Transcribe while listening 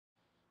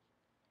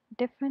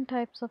different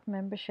types of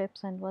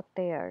memberships and what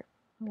they are.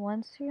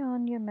 Once you're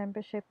on your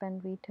membership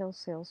and retail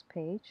sales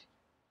page,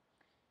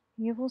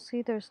 you will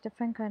see there's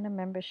different kind of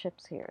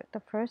memberships here.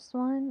 The first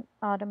one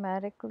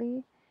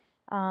automatically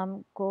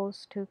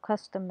goes to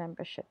custom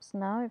memberships.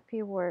 Now, if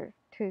you were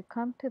to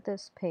come to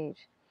this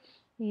page,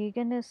 you're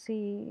gonna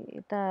see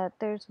that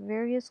there's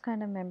various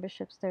kind of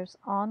memberships. There's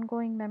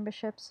ongoing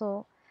memberships.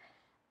 So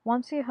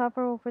once you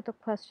hover over the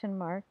question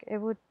mark, it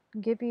would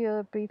give you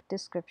a brief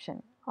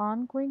description.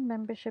 Ongoing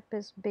membership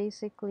is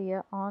basically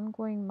an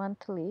ongoing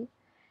monthly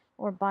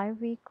or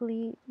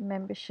bi-weekly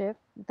membership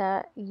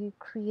that you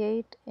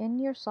create in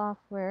your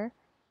software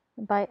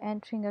by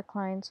entering a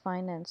client's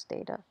finance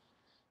data.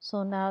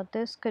 So now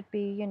this could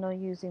be,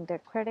 using their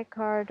credit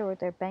card or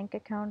their bank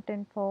account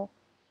info,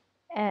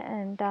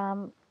 and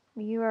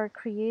you are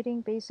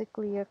creating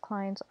basically a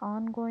client's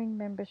ongoing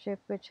membership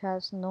which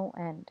has no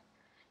end.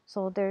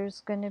 So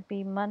there's going to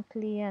be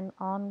monthly and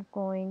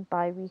ongoing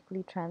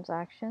bi-weekly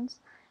transactions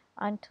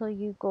until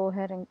you go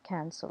ahead and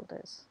cancel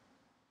this.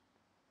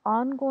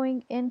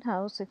 Ongoing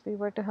in-house, if we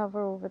were to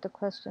hover over the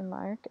question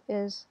mark,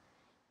 is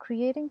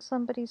creating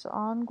somebody's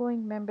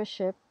ongoing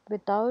membership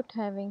without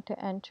having to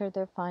enter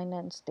their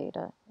finance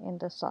data in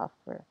the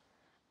software.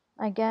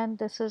 Again,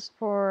 this is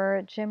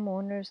for gym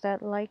owners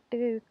that like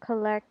to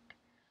collect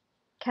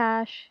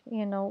cash,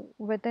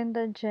 within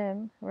the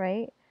gym,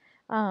 right?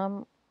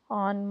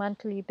 On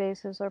monthly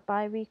basis or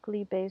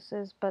bi-weekly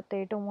basis, but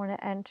they don't want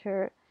to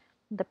enter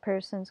the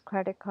person's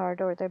credit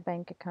card or their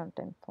bank account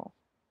info.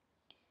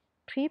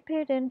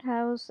 Prepaid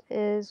in-house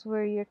is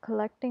where you're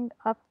collecting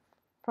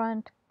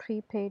upfront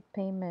prepaid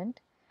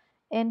payment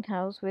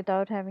in-house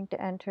without having to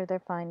enter their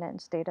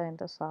finance data in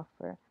the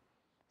software.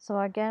 So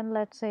again,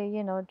 let's say,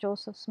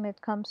 Joseph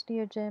Smith comes to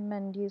your gym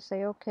and you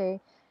say, okay,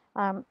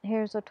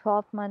 here's a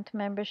 12-month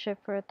membership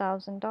for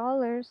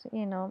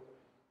 $1,000,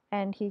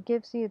 and he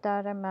gives you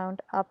that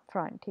amount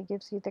upfront. He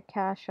gives you the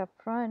cash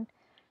upfront,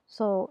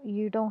 so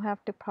you don't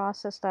have to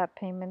process that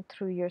payment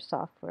through your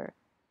software.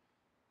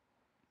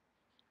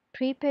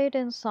 Prepaid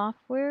in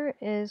software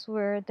is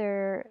where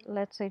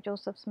let's say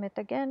Joseph Smith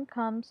again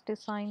comes to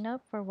sign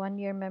up for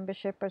 1-year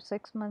membership or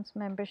 6 months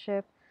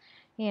membership,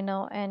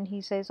 and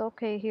he says,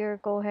 okay, here,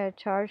 go ahead,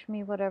 charge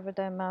me whatever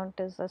the amount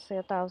is, let's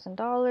say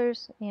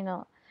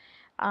 $1,000,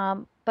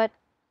 but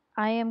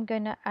I am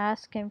going to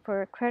ask him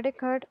for a credit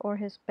card or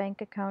his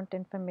bank account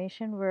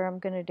information where I'm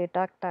going to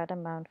deduct that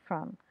amount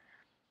from.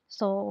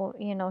 So,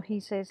 he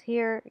says,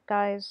 here,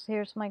 guys,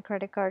 here's my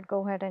credit card,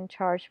 go ahead and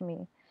charge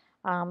me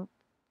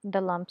the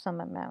lump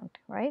sum amount,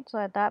 right? So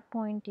at that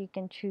point, you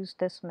can choose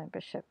this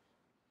membership.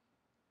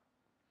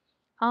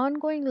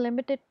 Ongoing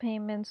limited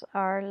payments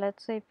are,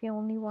 let's say, if you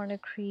only want to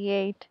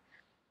create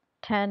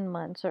 10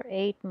 months or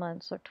 8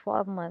 months or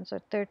 12 months or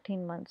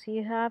 13 months,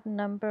 you have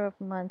number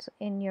of months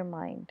in your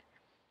mind.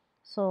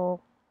 So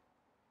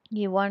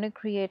you want to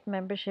create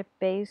membership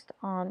based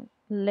on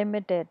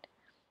limited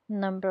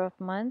number of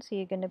months,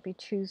 you're going to be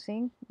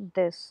choosing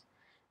this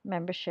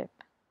membership.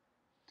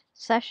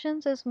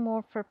 Sessions is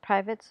more for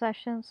private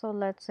sessions. So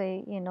let's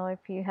say,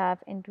 if you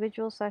have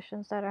individual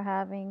sessions that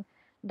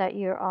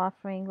you're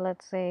offering,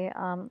 let's say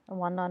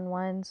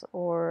one-on-ones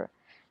or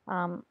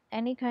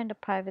any kind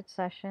of private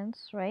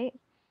sessions, right?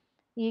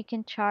 You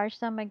can charge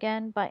them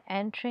again by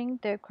entering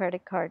their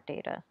credit card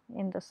data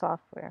in the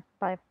software,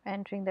 by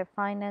entering their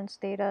finance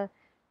data,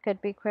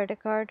 could be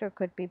credit card or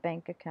could be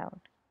bank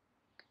account.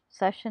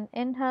 Session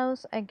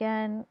in-house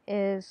again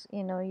is,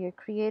 you're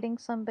creating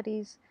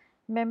somebody's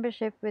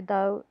membership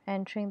without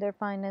entering their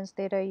finance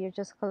data. You're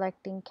just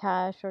collecting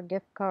cash or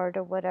gift card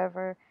or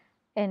whatever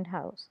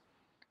in-house.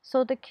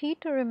 So the key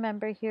to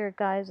remember here,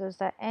 guys, is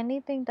that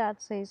anything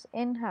that says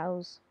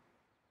in-house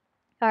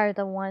are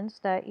the ones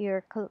that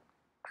you're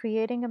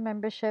creating a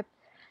membership.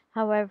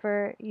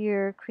 However,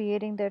 you're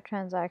creating their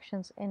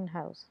transactions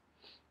in-house.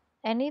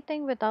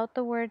 Anything without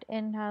the word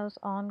in-house,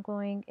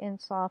 ongoing, in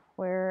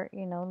software,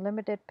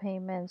 limited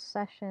payments,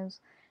 sessions,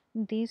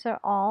 these are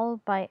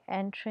all by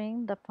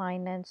entering the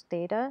finance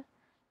data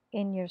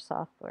in your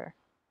software.